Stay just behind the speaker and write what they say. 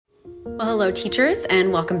Well, hello, teachers,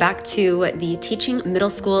 and welcome back to the Teaching Middle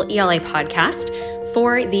School ELA podcast.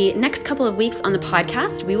 For the next couple of weeks on the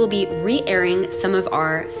podcast, we will be re-airing some of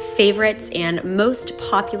our favorites and most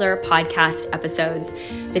popular podcast episodes.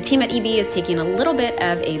 The team at EB is taking a little bit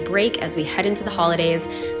of a break as we head into the holidays,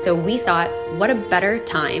 so we thought, what a better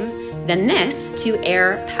time than this to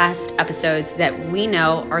air past episodes that we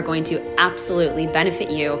know are going to absolutely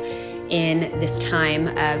benefit you in this time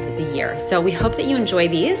of the year. So we hope that you enjoy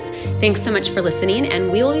these. Thanks so much for listening,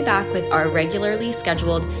 and we will be back with our regularly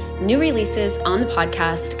scheduled new releases on the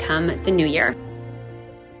podcast come the new year.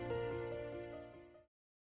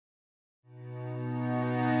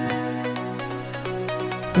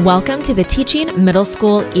 Welcome to the Teaching Middle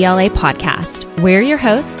School ELA podcast. We're your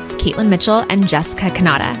hosts, Caitlin Mitchell and Jessica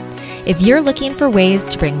Kanata. If you're looking for ways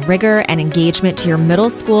to bring rigor and engagement to your middle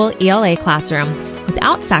school ELA classroom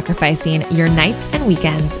without sacrificing your nights and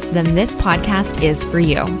weekends, then this podcast is for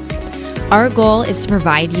you. Our goal is to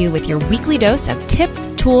provide you with your weekly dose of tips,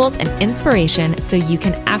 tools, and inspiration so you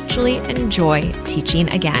can actually enjoy teaching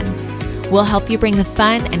again. We'll help you bring the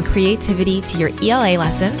fun and creativity to your ELA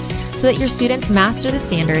lessons so that your students master the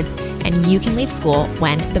standards and you can leave school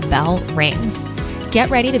when the bell rings. Get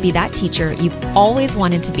ready to be that teacher you've always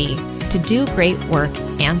wanted to be, to do great work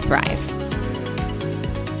and thrive.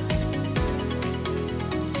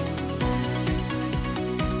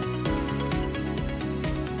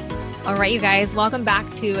 All right, you guys, welcome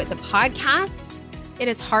back to the podcast. It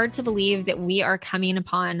is hard to believe that we are coming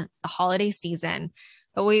upon the holiday season,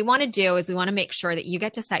 but what we want to do is we want to make sure that you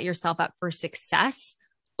get to set yourself up for success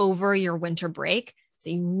over your winter break, so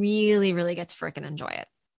you really, really get to freaking enjoy it.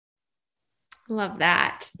 Love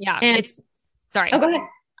that. Yeah. And sorry. Oh, go ahead.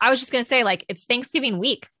 I was just going to say, it's Thanksgiving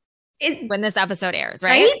week when this episode airs,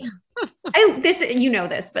 right?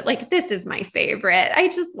 This, but this is my favorite. I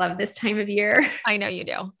just love this time of year. I know you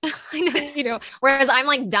do. I know you do. Whereas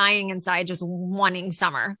I'm dying inside, just wanting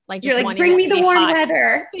summer. You're bring me the warm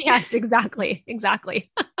weather. Yes, exactly.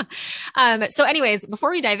 So anyways, before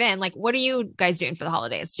we dive in, what are you guys doing for the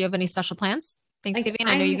holidays? Do you have any special plans? Thanksgiving?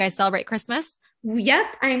 I know you guys celebrate Christmas. Yep.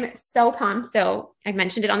 I'm so pumped. So I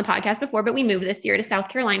mentioned it on the podcast before, but we moved this year to South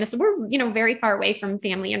Carolina. So we're, very far away from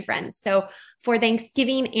family and friends. So for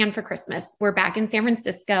Thanksgiving and for Christmas, we're back in San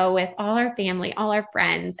Francisco with all our family, all our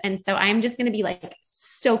friends. And so I'm just going to be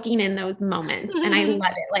soaking in those moments. And I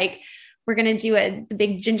love it. We're going to do the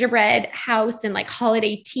big gingerbread house and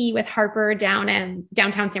holiday tea with Harper down in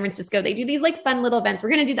downtown San Francisco. They do these fun little events. We're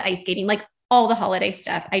going to do the ice skating, all the holiday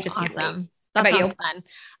stuff. I just can't wait. That sounds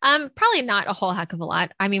fun. Probably not a whole heck of a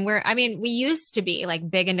lot. We used to be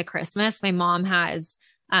big into Christmas. My mom has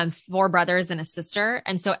 4 brothers and a sister.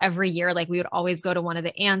 And so every year, we would always go to one of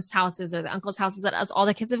the aunts' houses or the uncle's houses. But as all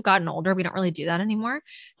the kids have gotten older, we don't really do that anymore.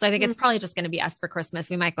 So I think it's probably just going to be us for Christmas.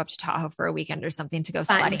 We might go up to Tahoe for a weekend or something to go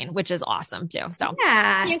sledding, which is awesome too. So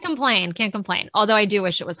can't complain. Although I do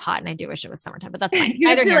wish it was hot and I do wish it was summertime, but that's fine.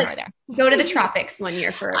 Neither here nor there. Go to the tropics one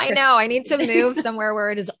year for I know. I need to move somewhere where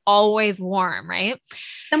it is always warm, right?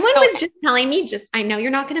 Someone was just telling me, I know you're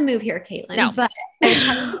not going to move here, Caitlin, no. But I was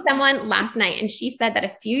talking to someone last night and she said that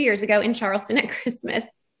a few years ago in Charleston at Christmas,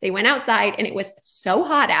 they went outside and it was so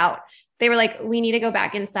hot out. They were like, we need to go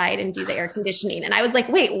back inside and do the air conditioning. And I was like,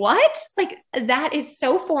 wait, what? That is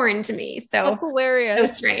so foreign to me. So that's hilarious.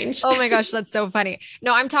 So strange. Oh my gosh. That's so funny.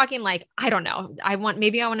 No, I'm talking I don't know.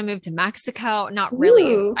 Maybe I want to move to Mexico. Not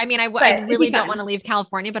really. Ooh, I really don't want to leave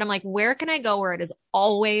California, but I'm where can I go where it is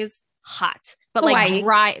always hot, but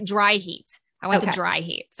dry heat. I want the dry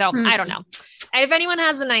heat. So I don't know. If anyone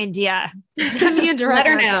has an idea, send me a direct let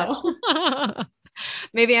her know.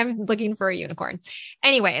 Maybe I'm looking for a unicorn.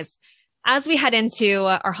 Anyways, as we head into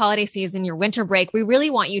our holiday season, your winter break, we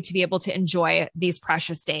really want you to be able to enjoy these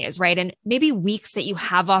precious days, right? And maybe weeks that you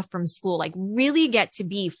have off from school, really get to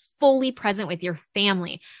be fully present with your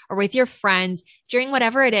family or with your friends during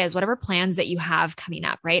whatever it is, whatever plans that you have coming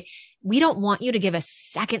up, right? We don't want you to give a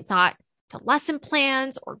second thought to lesson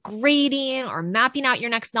plans or grading or mapping out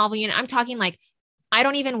your next novel unit. I'm talking I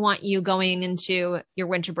don't even want you going into your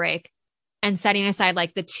winter break and setting aside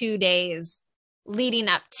the 2 days leading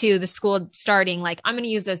up to the school starting. I'm going to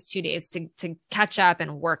use those 2 days to catch up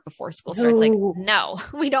and work before school starts. No,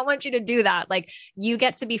 we don't want you to do that. You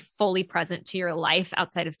get to be fully present to your life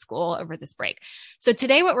outside of school over this break. So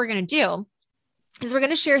today, what we're going to do is we're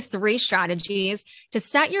going to share 3 strategies to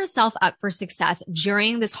set yourself up for success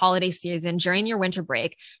during this holiday season, during your winter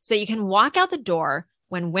break, so that you can walk out the door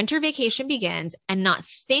when winter vacation begins and not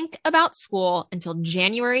think about school until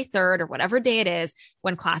January 3rd or whatever day it is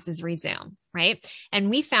when classes resume, right? And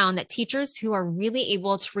we found that teachers who are really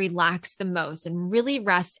able to relax the most and really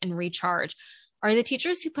rest and recharge are the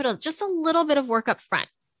teachers who put just a little bit of work up front,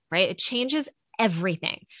 right? It changes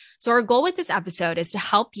everything. So our goal with this episode is to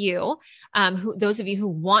help you, those of you who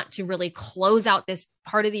want to really close out this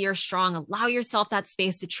part of the year strong, allow yourself that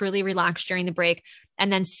space to truly relax during the break,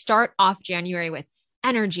 and then start off January with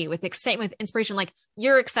energy, with excitement, with inspiration. Like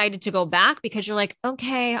you're excited to go back because you're like,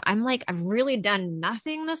 okay, I've really done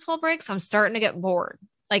nothing this whole break. So I'm starting to get bored.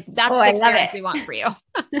 Like that's the experience we want for you.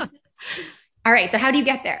 All right. So how do you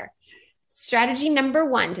get there? Strategy number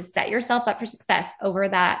one to set yourself up for success over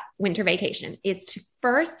that winter vacation is to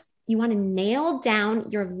first, you want to nail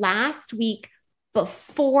down your last week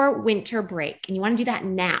before winter break. And you want to do that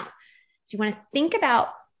now. So you want to think about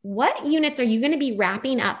what units are you going to be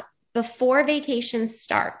wrapping up before vacation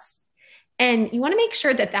starts. And you want to make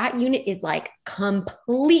sure that that unit is like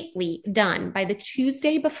completely done by the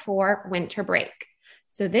Tuesday before winter break.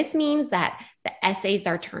 So this means that the essays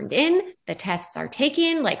are turned in, the tests are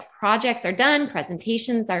taken, like projects are done,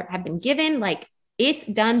 presentations have been given, like it's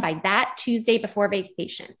done by that Tuesday before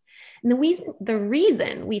vacation. And the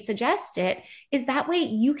reason we suggest it is that way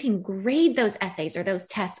you can grade those essays or those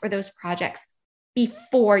tests or those projects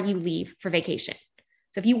before you leave for vacation.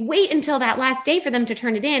 So if you wait until that last day for them to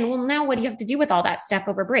turn it in, well, now what do you have to do with all that stuff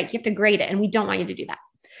over break? You have to grade it, and we don't want you to do that.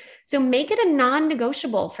 So make it a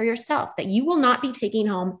non-negotiable for yourself that you will not be taking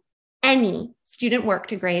home any student work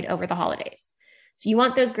to grade over the holidays. So you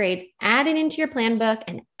want those grades added into your plan book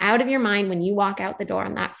and out of your mind when you walk out the door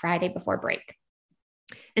on that Friday before break.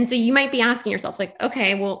 And so you might be asking yourself like,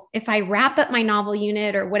 okay, well, if I wrap up my novel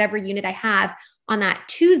unit or whatever unit I have on that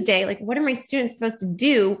Tuesday, like what are my students supposed to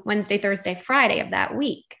do Wednesday, Thursday, Friday of that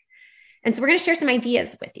week? And so we're going to share some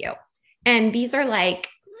ideas with you. And these are like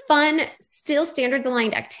fun, still standards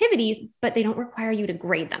aligned activities, but they don't require you to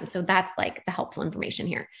grade them. So that's like the helpful information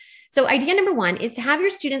here. So idea number one is to have your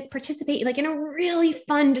students participate like in a really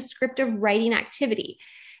fun descriptive writing activity.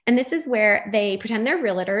 And this is where they pretend they're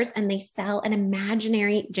realtors and they sell an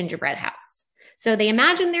imaginary gingerbread house. So they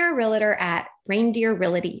imagine they're a realtor at Reindeer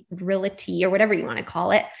Realty or whatever you want to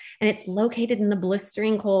call it. And it's located in the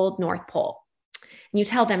blistering cold North Pole. And you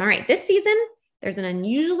tell them, all right, this season, there's an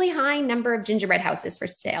unusually high number of gingerbread houses for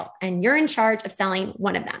sale, and you're in charge of selling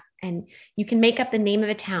one of them. And you can make up the name of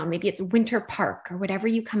a town. Maybe it's Winter Park or whatever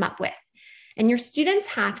you come up with. And your students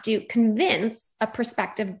have to convince a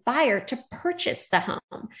prospective buyer to purchase the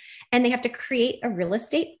home. And they have to create a real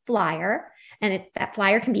estate flyer. And that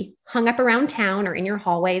flyer can be hung up around town or in your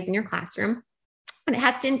hallways in your classroom. And it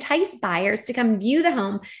has to entice buyers to come view the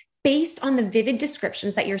home based on the vivid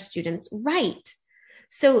descriptions that your students write.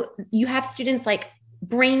 So you have students like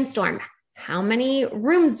brainstorm, how many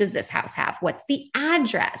rooms does this house have? What's the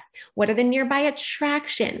address? What are the nearby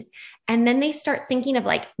attractions? And then they start thinking of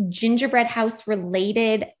like gingerbread house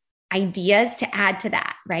related ideas to add to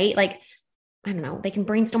that, right? Like, I don't know, they can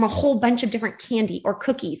brainstorm a whole bunch of different candy or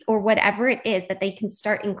cookies or whatever it is that they can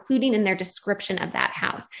start including in their description of that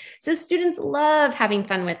house. So students love having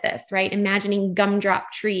fun with this, right? Imagining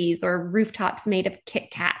gumdrop trees or rooftops made of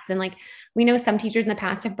Kit Kats. And like, we know some teachers in the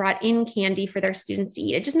past have brought in candy for their students to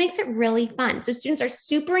eat. It just makes it really fun. So students are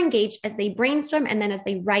super engaged as they brainstorm and then as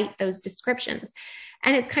they write those descriptions.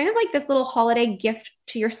 And it's kind of like this little holiday gift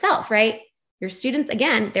to yourself, right? Your students,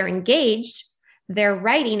 again, they're engaged, they're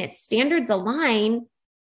writing, it's standards align,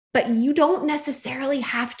 but you don't necessarily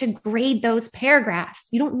have to grade those paragraphs.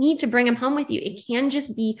 You don't need to bring them home with you. It can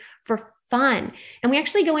just be for fun. And we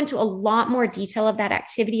actually go into a lot more detail of that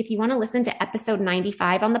activity. If you want to listen to episode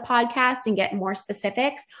 95 on the podcast and get more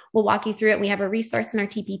specifics, we'll walk you through it. We have a resource in our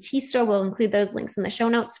TPT store. We'll include those links in the show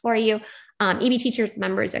notes for you. EB Teachers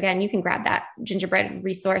members, again, you can grab that gingerbread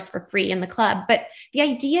resource for free in the club. But the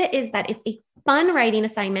idea is that it's a fun writing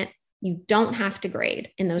assignment. You don't have to grade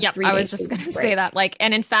in those 3 days. I was just going to say that. Like,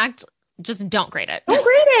 and in fact, just don't grade it. Don't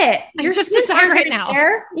grade it. You're just decide right now.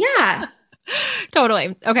 Yeah.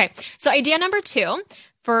 Totally. Okay. So idea number 2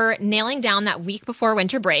 for nailing down that week before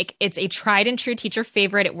winter break, it's a tried and true teacher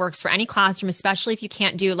favorite. It works for any classroom, especially if you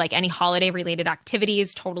can't do like any holiday related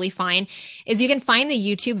activities, totally fine, is you can find the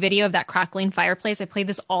YouTube video of that crackling fireplace. I play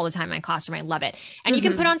this all the time in my classroom. I love it. And you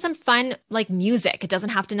can put on some fun like music. It doesn't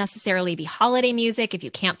have to necessarily be holiday music. If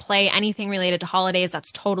you can't play anything related to holidays,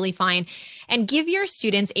 that's totally fine. And give your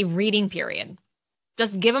students a reading period.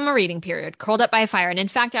 Just give them a reading period, curled up by a fire. And in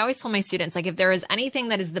fact, I always told my students, like, if there is anything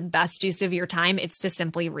that is the best use of your time, it's to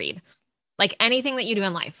simply read. Like anything that you do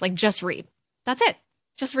in life, like just read. That's it.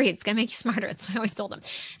 Just read. It's going to make you smarter. That's what I always told them.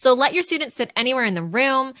 So let your students sit anywhere in the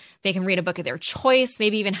room. They can read a book of their choice,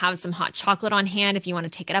 maybe even have some hot chocolate on hand. If you want to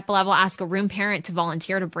take it up a level, ask a room parent to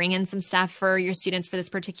volunteer to bring in some stuff for your students for this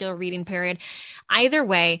particular reading period. Either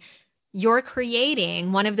way, you're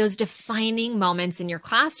creating one of those defining moments in your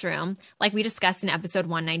classroom, like we discussed in episode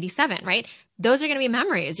 197, right? Those are going to be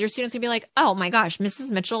memories. Your students will be like, oh my gosh,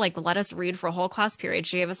 Mrs. Mitchell, like let us read for a whole class period.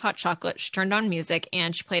 She gave us hot chocolate. She turned on music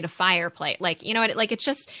and she played a fireplace. Like, you know what? Like,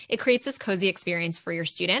 it creates this cozy experience for your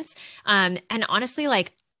students. And honestly,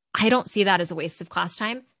 like, I don't see that as a waste of class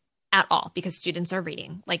time at all because students are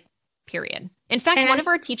reading, like, period. In fact, one of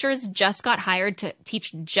our teachers just got hired to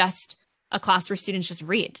teach just a class where students just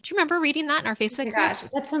read. Did you remember reading that in our Facebook group? Gosh,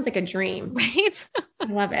 that sounds like a dream. Right? I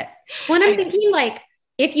love it. When I'm thinking like,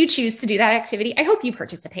 if you choose to do that activity, I hope you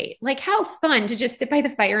participate. Like how fun to just sit by the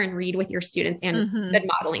fire and read with your students and good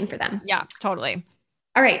modeling for them. Yeah, totally.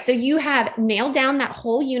 All right. So you have nailed down that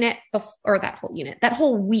whole that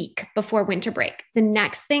whole week before winter break. The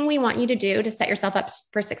next thing we want you to do to set yourself up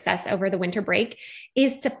for success over the winter break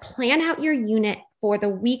is to plan out your unit for the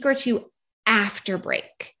week or two after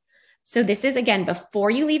break. So this is, again, before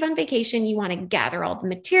you leave on vacation, you want to gather all the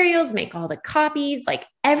materials, make all the copies, like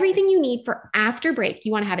everything you need for after break.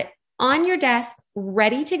 You want to have it on your desk,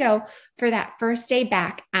 ready to go for that first day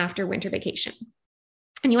back after winter vacation.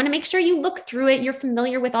 And you want to make sure you look through it. You're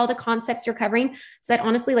familiar with all the concepts you're covering so that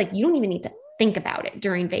honestly, like you don't even need to think about it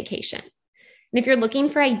during vacation. And if you're looking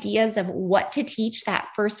for ideas of what to teach that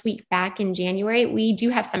first week back in January, we do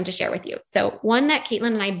have some to share with you. So one that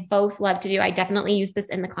Caitlin and I both love to do, I definitely use this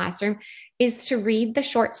in the classroom, is to read the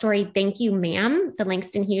short story, Thank You, Ma'am, the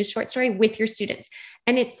Langston Hughes short story with your students.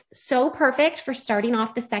 And it's so perfect for starting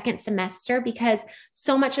off the second semester because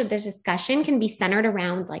so much of the discussion can be centered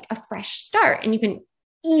around like a fresh start. And you can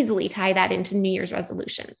easily tie that into New Year's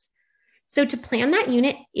resolutions. So to plan that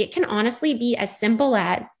unit, it can honestly be as simple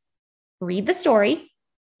as read the story,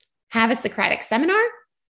 have a Socratic seminar,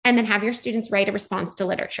 and then have your students write a response to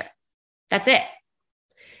literature. That's it.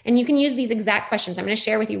 And you can use these exact questions I'm going to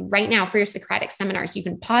share with you right now for your Socratic seminars. You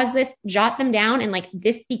can pause this, jot them down, and like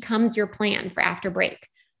this becomes your plan for after break.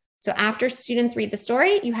 So after students read the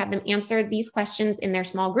story, you have them answer these questions in their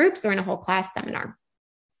small groups or in a whole class seminar.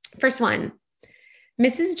 First one,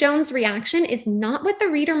 Mrs. Jones' reaction is not what the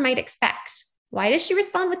reader might expect. Why does she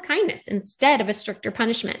respond with kindness instead of a stricter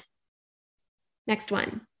punishment? Next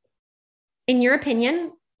one. In your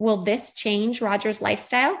opinion, will this change Roger's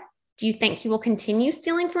lifestyle? Do you think he will continue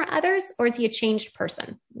stealing from others, or is he a changed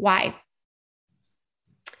person? Why?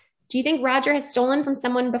 Do you think Roger has stolen from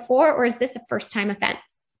someone before, or is this a first-time offense?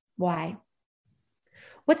 Why?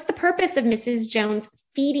 What's the purpose of Mrs. Jones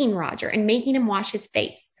feeding Roger and making him wash his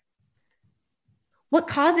face? What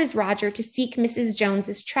causes Roger to seek Mrs.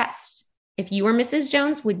 Jones's trust? If you were Mrs.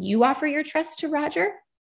 Jones, would you offer your trust to Roger?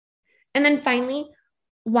 And then finally,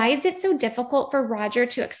 why is it so difficult for Roger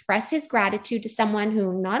to express his gratitude to someone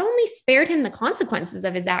who not only spared him the consequences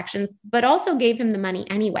of his actions, but also gave him the money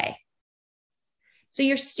anyway? So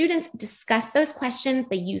your students discuss those questions.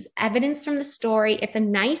 They use evidence from the story. It's a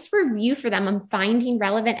nice review for them on finding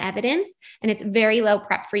relevant evidence, and it's very low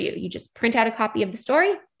prep for you. You just print out a copy of the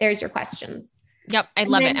story. There's your questions. Yep. I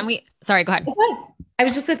love it. And sorry, go ahead. I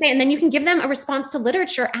was just going to say, and then you can give them a response to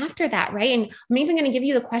literature after that, right? And I'm even going to give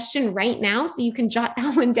you the question right now so you can jot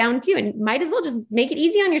that one down too. And might as well just make it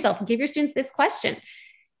easy on yourself and give your students this question.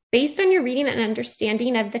 Based on your reading and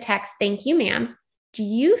understanding of the text, thank you, ma'am, do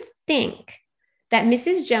you think that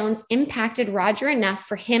Mrs. Jones impacted Roger enough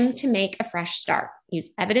for him to make a fresh start? Use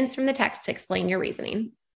evidence from the text to explain your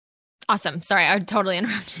reasoning. Awesome. Sorry, I totally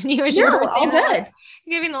interrupted you as you were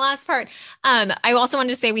giving the last part. I also wanted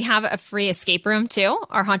to say we have a free escape room too,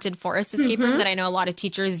 our Haunted Forest escape room that I know a lot of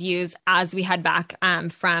teachers use as we head back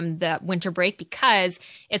from the winter break, because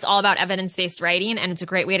it's all about evidence-based writing. And it's a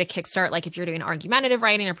great way to kickstart, like if you're doing argumentative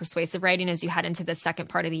writing or persuasive writing as you head into the second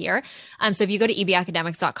part of the year. So if you go to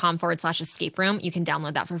ebacademics.com/escape room, you can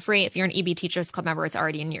download that for free. If you're an EB Teachers Club member, it's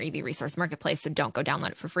already in your EB Resource Marketplace. So don't go download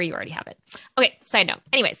it for free. You already have it. Okay. Side note.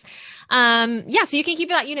 Anyways. So you can keep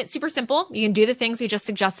that unit super simple. You can do the things we just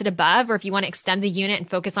suggested above, or if you want to extend the unit and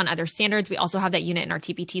focus on other standards, we also have that unit in our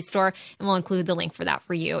TPT store, and we'll include the link for that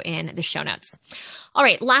for you in the show notes. All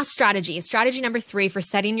right, last strategy number 3 for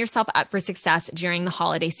setting yourself up for success during the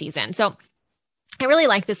holiday season. So I really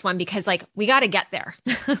like this one because we got to get there.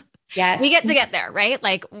 Yes. We get to get there, right?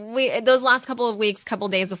 Those last couple of weeks, couple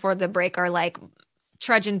days before the break are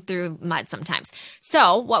trudging through mud sometimes.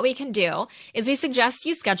 So what we can do is we suggest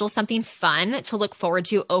you schedule something fun to look forward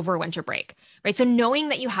to over winter break. right? So knowing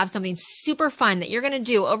that you have something super fun that you're going to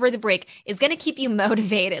do over the break is going to keep you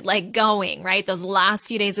motivated, like going, right? Those last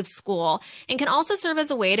few days of school, and can also serve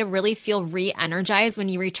as a way to really feel re-energized when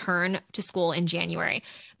you return to school in January.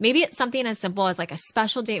 Maybe it's something as simple as like a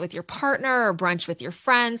special date with your partner or brunch with your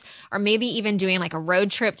friends, or maybe even doing like a road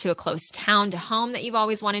trip to a close town to home that you've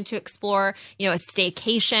always wanted to explore, a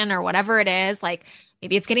staycation or whatever it is. Like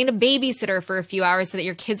maybe it's getting a babysitter for a few hours so that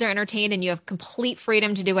your kids are entertained and you have complete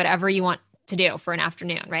freedom to do whatever you want to do for an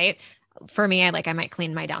afternoon, right? For me, I might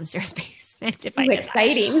clean my downstairs basement if I did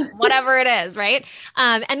exciting. Whatever it is, right?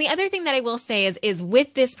 And the other thing that I will say is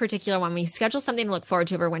with this particular one, when you schedule something to look forward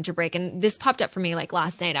to over winter break, and this popped up for me like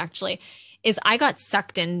last night actually, is I got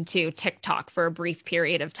sucked into TikTok for a brief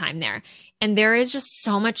period of time there. And there is just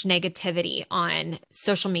so much negativity on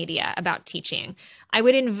social media about teaching. I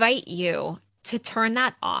would invite you to turn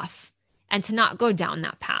that off and to not go down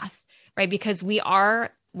that path, right? Because we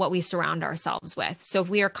are what we surround ourselves with. So if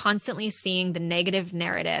we are constantly seeing the negative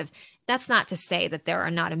narrative, that's not to say that there are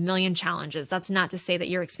not a million challenges. That's not to say that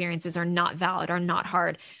your experiences are not valid or not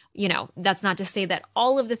hard. That's not to say that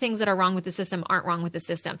all of the things that are wrong with the system aren't wrong with the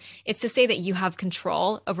system. It's to say that you have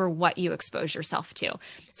control over what you expose yourself to.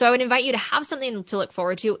 So I would invite you to have something to look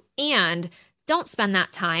forward to, and don't spend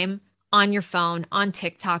that time on your phone, on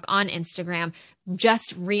TikTok, on Instagram,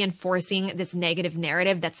 just reinforcing this negative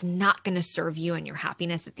narrative that's not going to serve you and your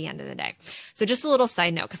happiness at the end of the day. So just a little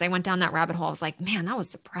side note, because I went down that rabbit hole. I was like, man, that was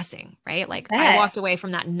depressing, right? Like I walked away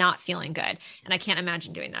from that not feeling good, and I can't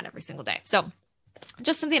imagine doing that every single day. So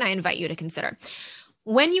just something I invite you to consider.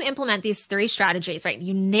 When you implement these 3 strategies, right,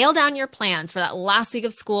 you nail down your plans for that last week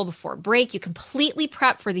of school before break, you completely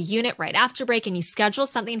prep for the unit right after break, and you schedule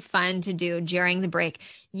something fun to do during the break,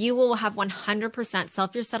 you will have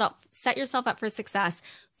 100% set yourself up for success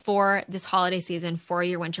for this holiday season, for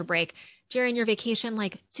your winter break. During your vacation,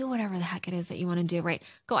 like do whatever the heck it is that you want to do, right?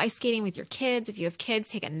 Go ice skating with your kids. If you have kids,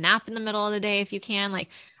 take a nap in the middle of the day if you can. Like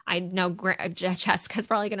I know Jessica's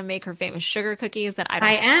probably going to make her famous sugar cookies that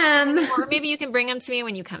I am. Or maybe you can bring them to me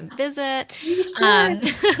when you come visit.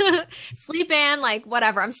 Sleep in, like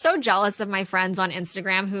whatever. I'm so jealous of my friends on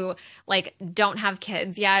Instagram who like don't have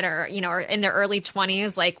kids yet, or, are in their early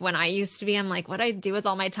 20s. Like when I used to be, I'm like, what do I do with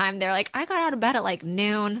all my time? They're like, I got out of bed at like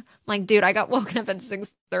noon. I'm like, dude, I got woken up at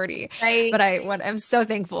 6:30. Right. But I'm so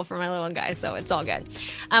thankful for my little guy. So it's all good.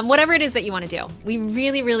 Whatever it is that you want to do, we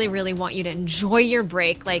really, really, really want you to enjoy your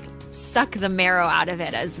break. Like suck the marrow out of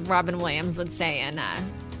it, as Robin Williams would say in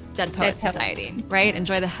Dead Poet Society, right?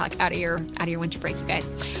 Enjoy the heck out of your winter break, you guys.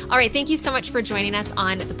 All right. Thank you so much for joining us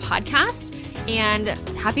on the podcast, and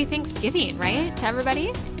happy Thanksgiving, right? To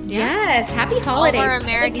everybody. Yes. Happy holidays. All our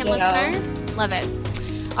American listeners. Love it.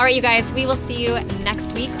 All right, you guys, we will see you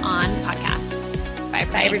next week on the podcast.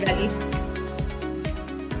 Bye, everybody.